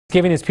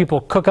Giving as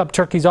people cook up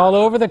turkeys all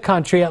over the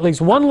country, at least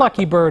one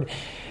lucky bird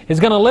is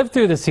going to live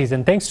through the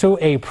season thanks to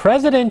a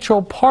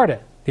presidential pardon.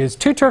 There's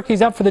 2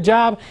 turkeys up for the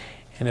job,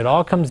 and it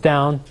all comes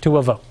down to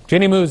a vote.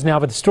 Jenny Moos now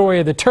with the story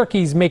of the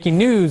turkeys making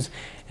news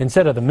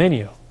instead of the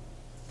menu.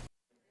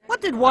 What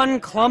did one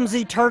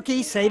clumsy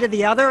turkey say to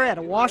the other at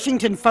a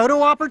Washington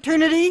photo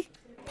opportunity?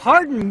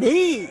 Pardon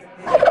me.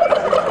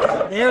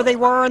 There they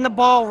were in the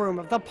ballroom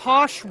of the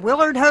posh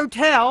Willard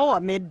Hotel.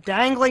 Amid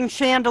dangling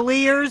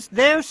chandeliers,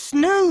 their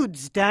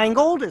snoods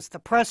dangled as the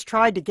press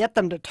tried to get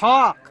them to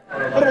talk.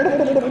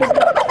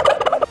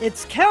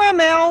 It's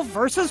caramel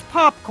versus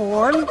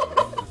popcorn.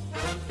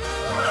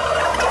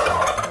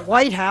 The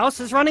White House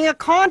is running a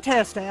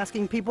contest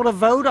asking people to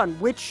vote on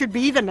which should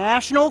be the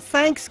national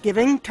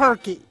Thanksgiving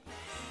turkey.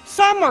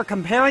 Some are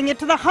comparing it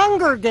to the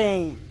Hunger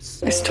Games.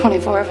 There's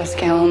 24 of us,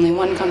 Gal. Only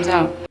one comes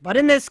out. But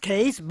in this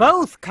case,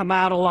 both come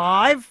out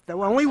alive,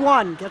 though only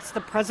one gets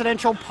the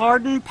presidential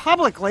pardon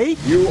publicly.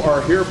 You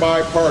are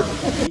hereby pardoned.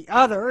 The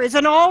other is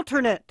an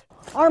alternate.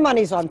 Our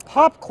money's on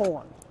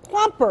popcorn,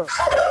 plumper,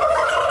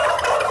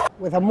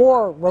 with a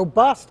more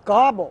robust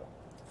gobble.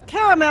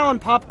 Caramel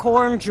and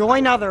popcorn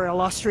join other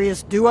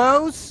illustrious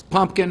duos.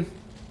 Pumpkin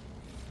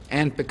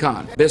and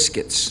pecan.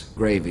 Biscuits,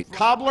 gravy.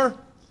 Cobbler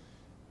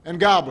and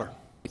gobbler.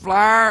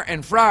 Flour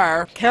and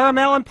fryer.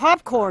 Caramel and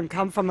popcorn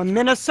come from a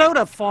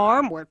Minnesota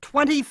farm where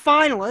 20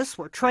 finalists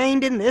were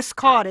trained in this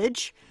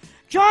cottage.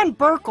 John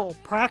Burkle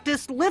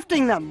practiced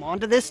lifting them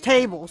onto this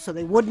table so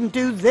they wouldn't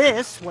do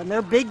this when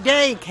their big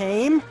day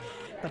came.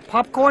 But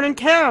popcorn and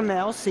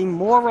caramel seem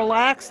more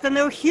relaxed than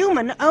their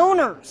human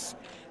owners.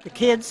 The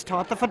kids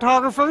taught the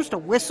photographers to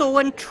whistle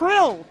and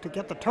trill to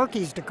get the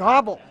turkeys to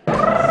gobble.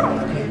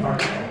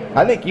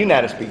 I think you know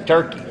how to speak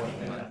turkey.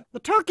 The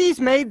turkeys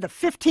made the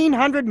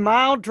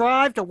 1,500-mile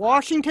drive to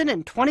Washington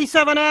in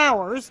 27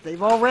 hours.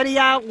 They've already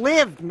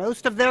outlived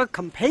most of their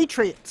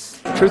compatriots.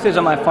 The truth is,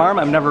 on my farm,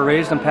 I've never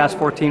raised them past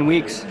 14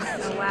 weeks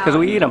because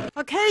we eat them.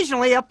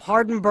 Occasionally, a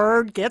pardon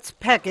bird gets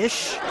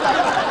peckish.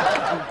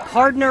 And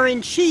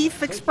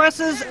Pardner-in-Chief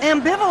expresses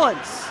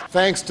ambivalence.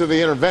 Thanks to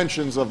the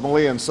interventions of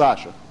Malia and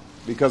Sasha,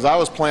 because I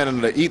was planning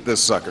to eat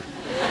this sucker.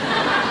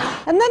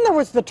 And then there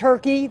was the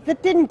turkey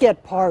that didn't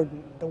get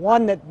pardoned, the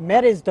one that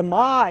met his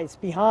demise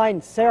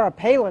behind Sarah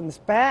Palin's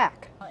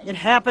back. It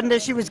happened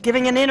as she was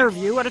giving an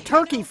interview at a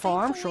turkey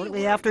farm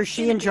shortly after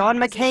she and John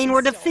McCain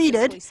were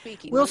defeated.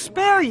 We'll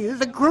spare you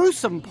the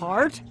gruesome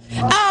part.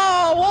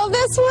 Oh, well,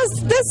 this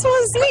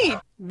was neat.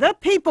 The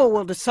people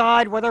will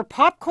decide whether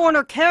popcorn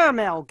or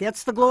caramel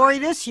gets the glory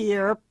this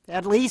year.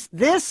 At least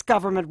this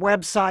government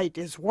website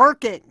is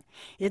working.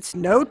 It's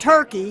No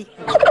Turkey.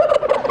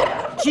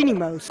 Jeannie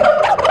Moos,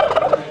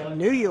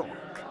 New York.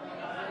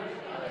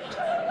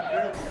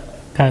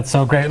 That's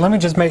so great. Let me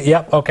just make,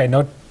 yep, okay,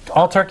 no,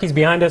 all turkeys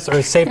behind us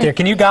are safe there.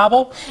 Can you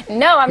gobble?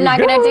 No, I'm not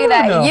going to do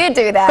that. No. You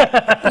do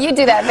that. You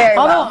do that very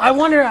well. Although, I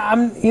wonder,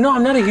 I'm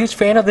not a huge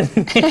fan of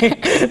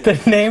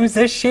the names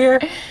this year.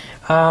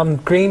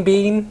 Green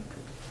bean.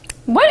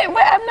 What?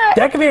 I'm not.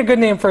 That could be a good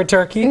name for a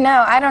turkey.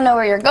 No, I don't know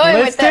where you're going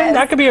with this.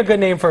 That could be a good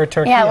name for a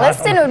turkey. Yeah,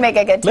 Liston would make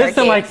a good turkey.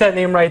 Liston likes that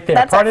name right there.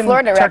 That's a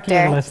Florida Turkey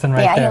director. Liston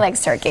right yeah, there. he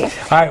likes turkey. All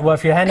right, well,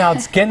 if you're heading out,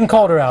 it's getting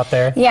colder out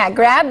there. Yeah,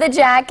 grab the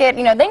jacket.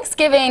 You know,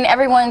 Thanksgiving,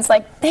 everyone's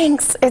like,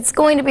 thanks. It's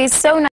going to be so nice.